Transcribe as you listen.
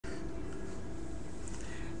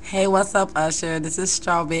Hey, what's up, Usher? This is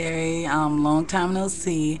Strawberry. Long time no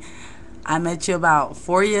see. I met you about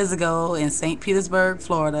 4 years ago in St. Petersburg,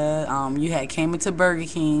 Florida. You had came into Burger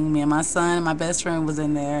King. Me and my son and my best friend was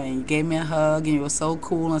in there, and you gave me a hug, and you were so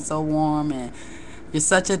cool and so warm, and you're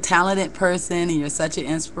such a talented person, and you're such an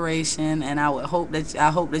inspiration. And I hope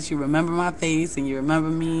that you remember my face and you remember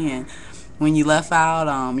me. And when you left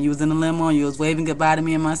out, you was in the limo and you was waving goodbye to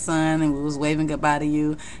me and my son, and we was waving goodbye to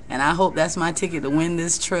you. And I hope that's my ticket to win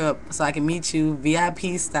this trip, so I can meet you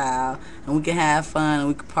VIP style, and we can have fun and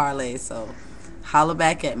we can parlay. So, holla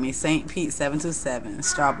back at me, St. Pete 727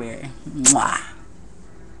 Strawberry. Mwah.